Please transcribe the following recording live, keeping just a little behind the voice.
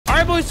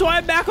boys, so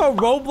I'm back on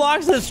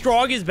Roblox, the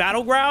strongest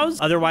Battlegrounds,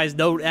 otherwise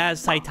known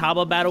as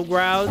Saitama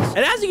Battlegrounds.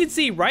 And as you can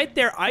see right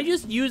there, I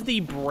just used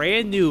the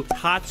brand new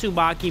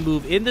Tatsumaki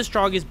move in the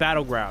strongest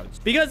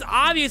Battlegrounds. Because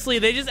obviously,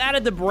 they just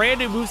added the brand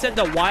new moveset,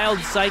 the Wild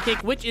Psychic,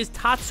 which is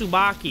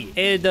Tatsumaki.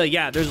 And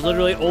yeah, there's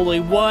literally only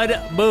one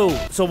move.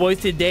 So boys,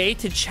 today,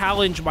 to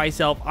challenge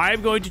myself,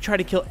 I'm going to try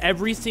to kill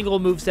every single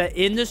moveset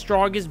in the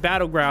strongest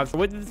Battlegrounds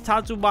with this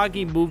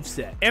Tatsumaki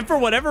moveset. And for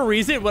whatever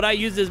reason, when I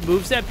use this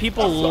moveset,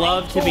 people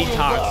love to be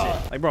toxic.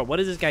 Like, bro, what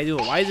is this guy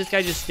doing? Why is this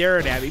guy just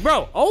staring at me?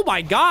 Bro, oh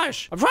my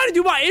gosh. I'm trying to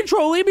do my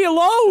intro. Leave me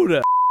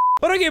alone.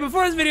 But okay,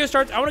 before this video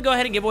starts, I want to go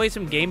ahead and give away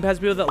some Game Pass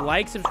people that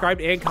liked,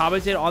 subscribed, and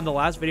commented on the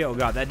last video. Oh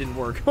god, that didn't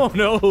work. Oh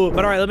no.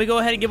 But all right, let me go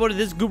ahead and give one to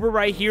this goober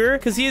right here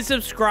because he has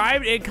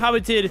subscribed and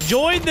commented,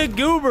 join the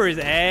goobers.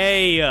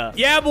 Hey.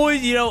 Yeah,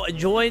 boys, you know,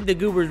 join the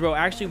goobers, bro.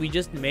 Actually, we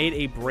just made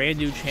a brand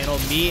new channel,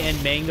 me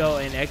and Mango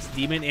and X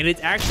Demon, and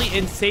it's actually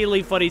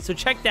insanely funny. So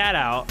check that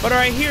out. But all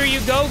right, here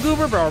you go,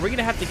 goober, bro. Are we going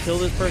to have to kill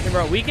this person,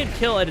 bro? We can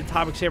kill an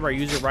Atomic Samurai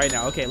user right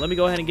now. Okay, let me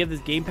go ahead and give this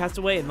Game Pass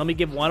away, and let me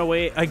give one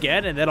away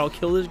again, and then I'll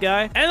kill this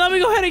guy. And let me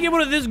go ahead and give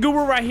one to this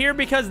goober right here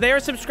because they are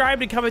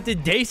subscribed and coming to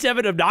day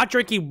 7 of not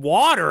drinking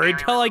water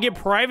until I get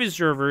private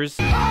servers.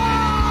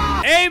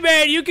 Hey,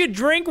 man, you can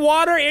drink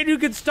water and you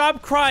can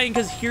stop crying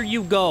because here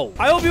you go.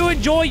 I hope you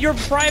enjoy your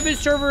private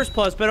servers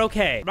plus, but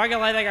okay. I'm not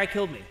gonna lie, that guy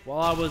killed me.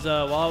 While I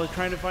was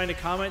trying to find a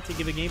comment to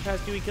give a Game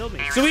Pass to, he killed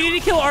me. So we need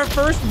to kill our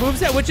first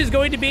moveset, which is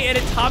going to be an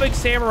Atomic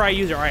Samurai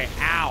user. All right,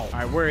 ow. All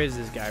right, where is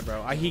this guy,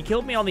 bro? He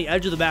killed me on the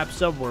edge of the map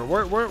somewhere.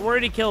 Where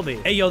did he kill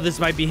me? Hey, yo, this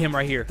might be him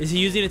right here. Is he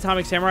using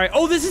Atomic Samurai?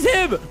 Oh, this is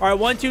him. All right,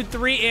 1, 2,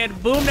 3,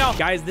 and boom. Now,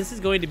 guys, this is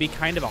going to be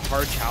kind of a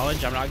hard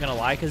challenge. I'm not gonna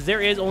lie, because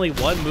there is only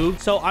one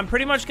move. So I'm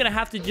pretty much gonna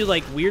have to do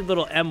like weird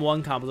little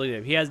M1 combos. Look at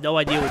him. He has no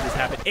idea what just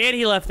happened. And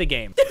he left the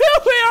game.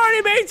 We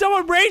already made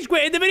someone rage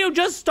quit and the video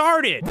just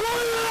started.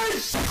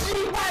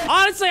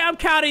 Honestly, I'm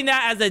counting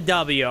that as a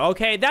W,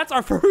 okay? That's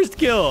our first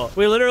kill.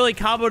 We literally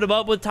comboed him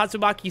up with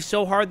Tatsumaki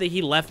so hard that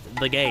he left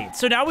the game.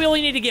 So now we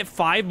only need to get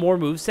 5 more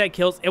moveset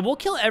kills, and we'll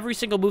kill every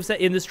single moveset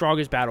in the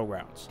strongest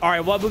Battlegrounds. All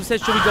right, what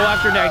moveset should we go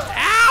after next?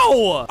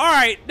 Ow! All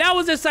right, that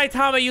was a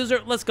Saitama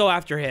user. Let's go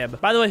after him.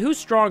 By the way, who's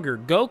stronger,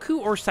 Goku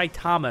or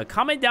Saitama?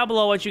 Comment down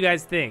below what you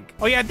guys think.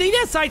 Oh, yeah, I think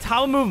that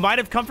Saitama move might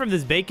have come from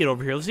this bacon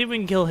over here. Let's see if we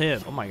can kill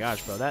him. Oh, my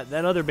gosh, bro.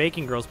 That other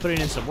bacon girl's putting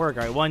in some work.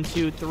 All right, 1,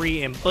 2,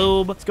 3, and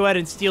boom. Let's go ahead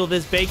and steal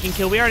this bacon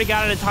kill. We already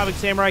got an Atomic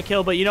Samurai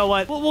kill, but you know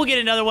what? We'll get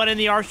another one in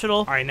the arsenal.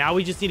 All right, now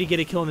we just need to get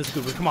a kill in this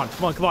goober. Come on,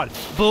 come on, come on.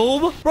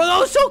 Boom. Bro, that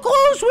was so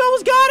close. We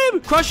almost got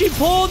him. Crushing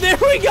pull. There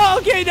we go.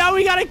 Okay, now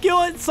we got to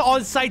kill it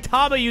on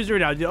Saitama user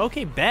now.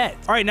 Okay, bet.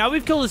 All right, now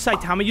we've killed a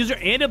Saitama user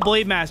and a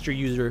Blade Master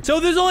user. So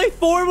there's only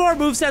 4 more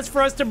movesets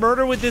for us to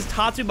murder with this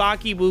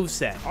Tatsumaki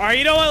moveset. All right,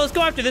 you know what? Let's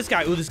go after this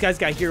guy. Ooh, this guy's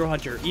got Hero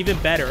Hunter. Even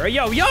better.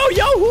 Yo,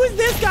 who is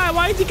this guy?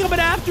 Why is he coming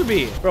after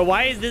me? Bro,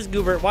 why is this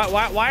goober?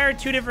 Why are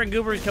 2 different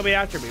goobers coming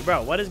after me?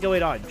 Bro, what is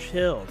going on?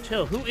 Chill.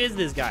 Who is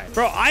this guy?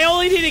 Bro, I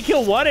only need to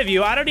kill one of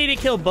you. I don't need to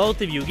kill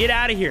both of you. Get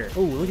out of here.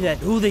 Oh, look at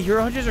that. Ooh, the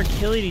Hero Hunters are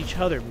killing each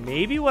other.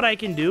 Maybe what I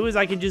can do is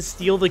I can just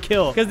steal the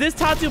kill. Because this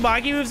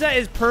Tatsumaki moveset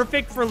is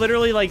perfect for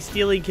literally like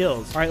stealing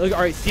kills. All right, look. All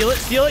right, steal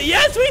it.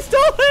 Yes, we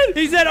stole it.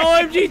 He said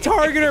OMG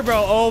targeter,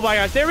 bro. Oh my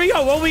gosh. There we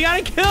go. Well, we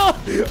got to kill.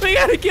 We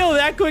got to kill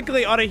that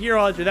quickly on a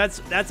Hero Hunter.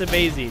 That's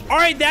amazing. All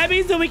right, that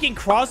means that we can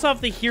cross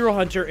off the Hero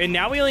Hunter. And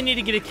now we only need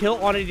to get a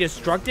kill on a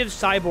destructive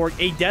cyborg,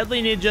 a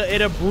deadly ninja,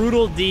 and a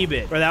brutal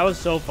demon. Bro, that was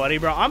so funny,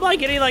 bro. I'm like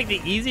getting like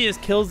the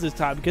easiest kills this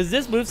time because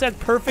this moveset's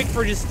perfect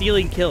for just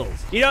stealing kills.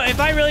 You know, if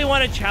I really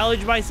want to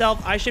challenge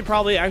myself, I should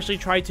probably actually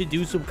try to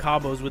do some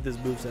combos with this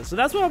moveset. So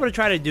that's what I'm going to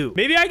try to do.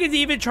 Maybe I could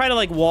even try to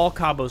like wall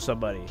combo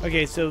somebody.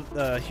 Okay, so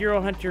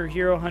Hero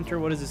Hunter,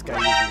 what is this guy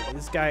using?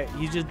 This guy,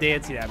 he's just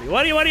dancing at me.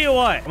 What do you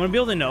want? I'm going to be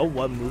able to know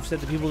what moveset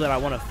the people that I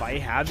want to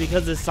fight have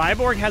because the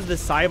cyborg has the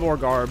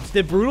cyborg arms,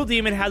 the brutal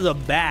demon has a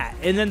bat,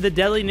 and then the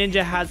deadly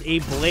ninja has a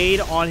blade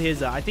on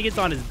his, I think it's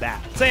on his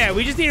back. So yeah,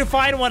 we just need to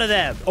find one of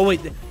them. Oh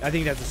wait, I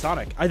think that's a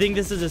Sonic. I think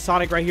this is a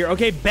Sonic right here.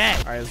 Okay, bet.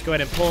 All right, let's go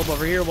ahead and pull up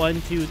over here.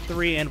 1, 2,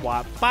 3, and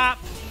whop, bop.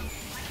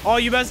 Oh,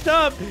 you messed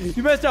up.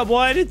 You messed up.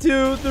 1,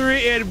 2,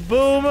 3, and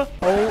boom.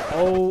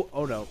 Oh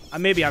no.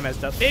 Maybe I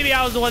messed up. Maybe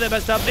I was the one that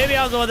messed up.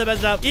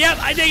 Yep,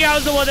 I think I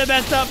was the one that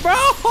messed up. Bro,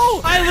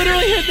 I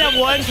literally hit them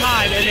one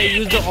time and they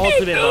used the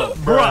ultimate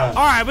mode. Bro. All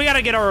right, we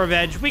gotta get our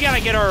revenge.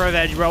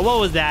 Bro. What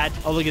was that?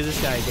 Oh, look at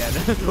this guy again.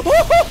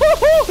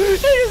 He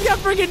just got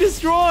freaking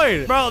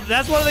destroyed. Bro,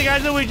 that's one of the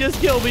guys that we just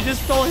killed. We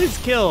just stole his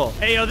kill.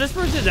 Hey, yo, this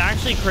person's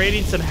actually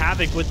creating some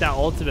havoc with that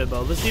ultimate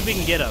mode. Let's see if we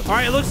can get him. All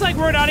right, it looks like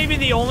we're not even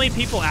the only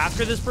people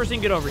after this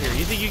person. Get over here.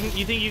 You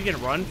think you can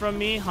run from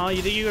me, huh?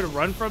 You think you're gonna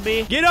run from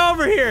me? Get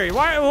over here.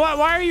 Why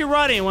are you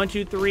running? 1,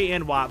 2, 3,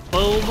 and what?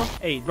 Boom.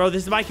 Hey, bro,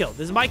 this is my kill.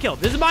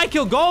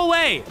 Go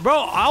away,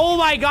 bro. Oh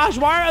my gosh,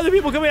 why are other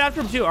people coming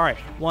after him too? All right,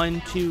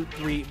 1, 2,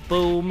 3,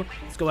 boom.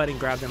 Let's go ahead and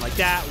grab them like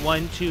that.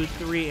 1, 2,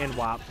 3, and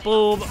whop.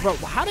 Boom. Bro,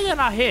 how did that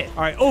not hit?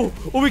 All right. Oh,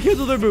 we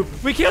canceled their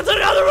move. We canceled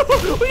another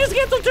move. We just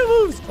canceled 2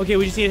 moves. Okay,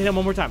 we just need to hit him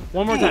one more time.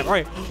 All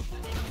right.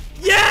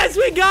 Yes,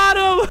 we got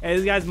him. Hey,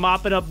 this guy's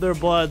mopping up their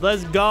blood.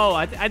 Let's go.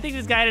 I think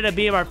this guy ended up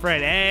being my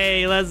friend.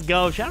 Hey, let's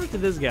go. Shout out to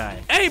this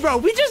guy. Hey, bro,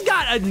 we just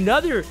got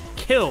another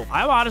kill.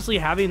 I'm honestly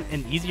having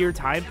an easier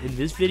time in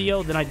this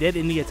video than I did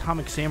in the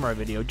Atomic Samurai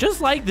video,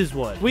 just like this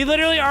one. We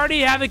literally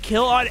already have a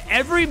kill on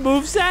every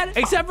moveset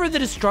except for the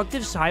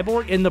Destructive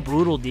Cyborg and the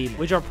Brutal Demon,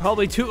 which are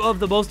probably two of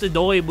the most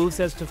annoying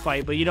movesets to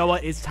fight. But you know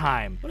what? It's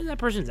time. What is that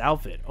person's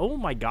outfit? Oh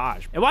my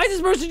gosh. And why is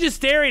this person just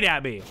staring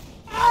at me?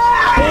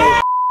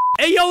 Oh.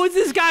 Hey, yo, it's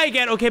this guy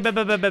again. Okay,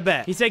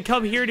 bet. He said,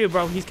 come here, dude,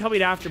 bro. He's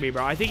coming after me,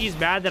 bro. I think he's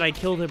mad that I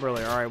killed him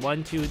earlier. All right,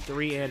 1, 2,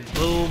 3, and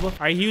boom. All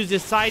right, he used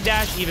his side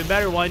dash. Even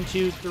better. 1,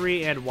 2,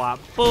 3, and whop.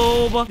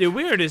 Boom. Dude,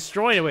 we are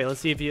destroying it. Wait, let's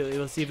see if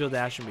he'll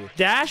dash at me.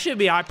 Dash at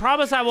me. I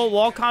promise I won't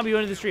wall combo you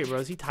into the street, bro.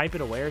 Is he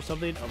typing away or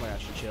something? Oh my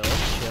gosh, chill.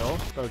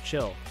 Bro,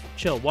 chill.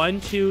 1,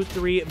 2,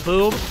 3,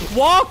 boom.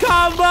 Wall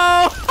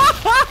combo!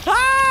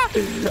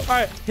 All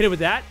right, hit it with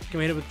that. Can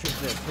we hit it with this?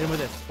 Hit him with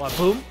this. What?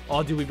 Boom.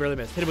 Oh, dude, we barely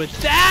missed. Hit it with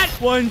that.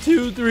 1,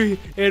 2, 3,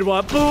 and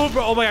what? Boom,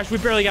 bro. Oh my gosh, we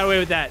barely got away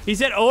with that. He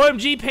said,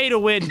 OMG, pay to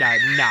win. Nah,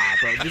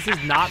 bro. This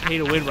is not pay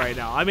to win right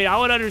now. I mean, I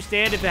would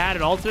understand if it had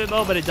an ultimate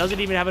mode, but it doesn't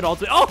even have an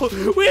ultimate. Oh,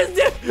 we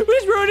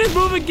just ruined his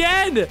move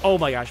again. Oh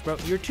my gosh, bro.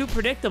 You're too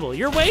predictable.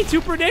 You're way too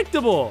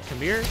predictable. Come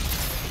here.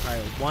 All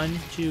right, 1,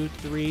 2,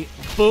 3,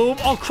 boom.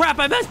 Oh, crap,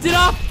 I messed it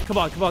up. Come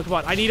on.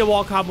 I need a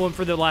wall combo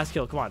for the last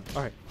kill. Come on.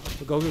 All right,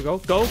 go.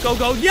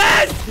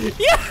 Yes!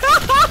 Yeah!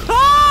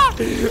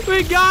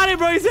 We got it,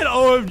 bro. He said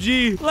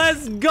OMG.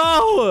 Let's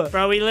go.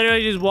 Bro, we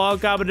literally just wall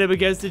comboed him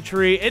against the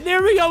tree. And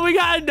there we go. We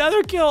got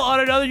another kill on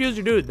another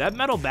user. Dude, that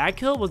metal back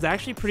kill was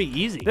actually pretty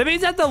easy. That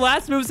means that the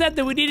last moveset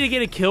that we need to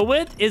get a kill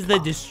with is the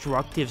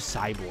Destructive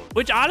Cyborg.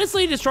 Which,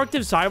 honestly,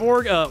 Destructive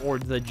Cyborg, or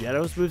the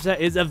Genos moveset,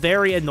 is a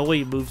very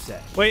annoying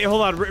moveset. Wait,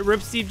 hold on.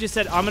 Rip Steve just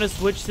said, I'm going to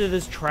switch to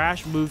this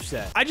trash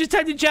moveset. I just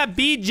typed in chat,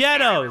 be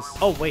Genos.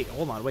 Oh, wait.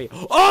 Hold on. Wait.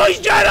 Oh, he's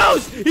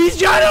Genos! He's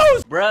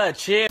Genos! Bruh,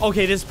 chill.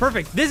 Okay, this is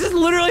perfect. This is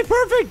literally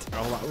perfect.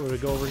 Hold on. We're going to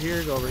go over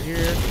here.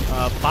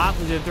 Bop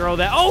is going to throw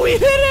that. Oh, we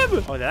hit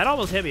him! Oh, that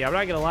almost hit me. I'm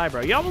not going to lie,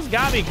 bro. You almost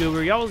got me,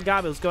 Goober. You almost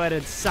got me. Let's go ahead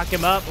and suck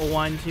him up.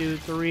 1, 2,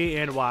 3,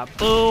 and whop.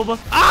 Boom.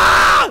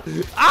 Ah!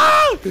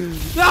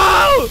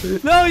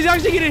 No, he's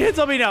actually getting hits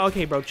on me now.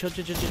 Okay, bro. Chill.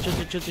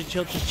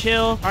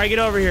 All right, get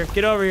over here.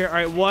 All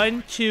right,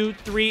 1, 2,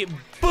 3,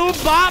 boom,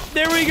 bop.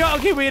 There we go.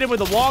 Okay, we hit him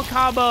with a wall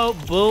combo.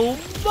 Boom,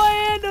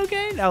 land.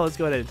 Okay, now let's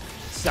go ahead and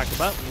suck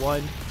him up.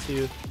 1,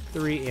 2,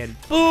 3, and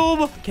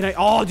boom. Can I?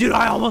 Oh, dude,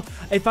 I almost.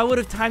 If I would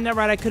have timed that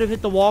right, I could have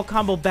hit the wall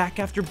combo back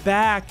after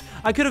back.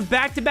 I could have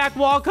back-to-back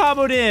wall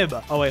comboed him.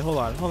 Oh, wait, hold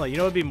on. You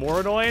know what would be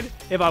more annoying?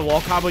 If I wall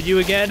comboed you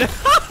again.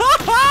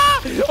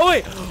 Oh,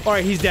 wait. All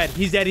right, he's dead.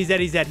 There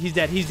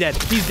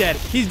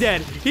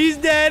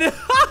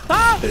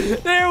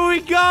we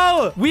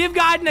go. We have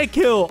gotten a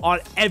kill on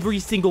every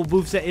single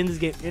moveset in this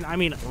game. And I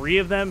mean, 3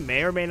 of them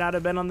may or may not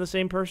have been on the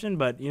same person,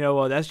 but you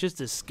know, that's just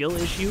a skill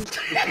issue.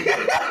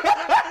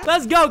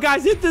 Let's go,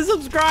 guys. Hit the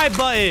subscribe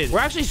button. We're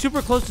actually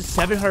super close to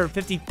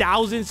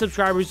 750,000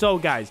 subscribers. So,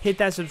 guys, hit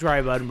that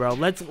subscribe button, bro.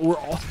 We're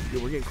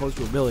getting close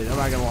to 1 million. I'm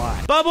not gonna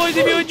lie. But, boys,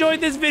 if you enjoyed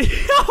this video,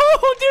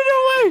 oh,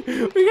 dude,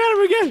 no way. We got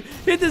him again.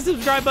 Hit the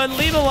subscribe button.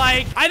 Leave a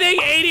like. I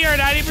think 80 or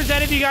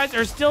 90% of you guys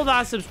are still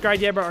not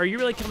subscribed yet, bro. Are you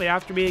really coming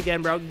after me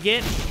again, bro?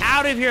 Get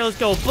out of here. Let's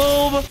go.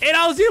 Boom. And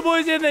I'll see you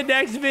boys in the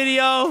next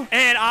video.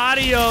 And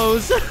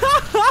adios.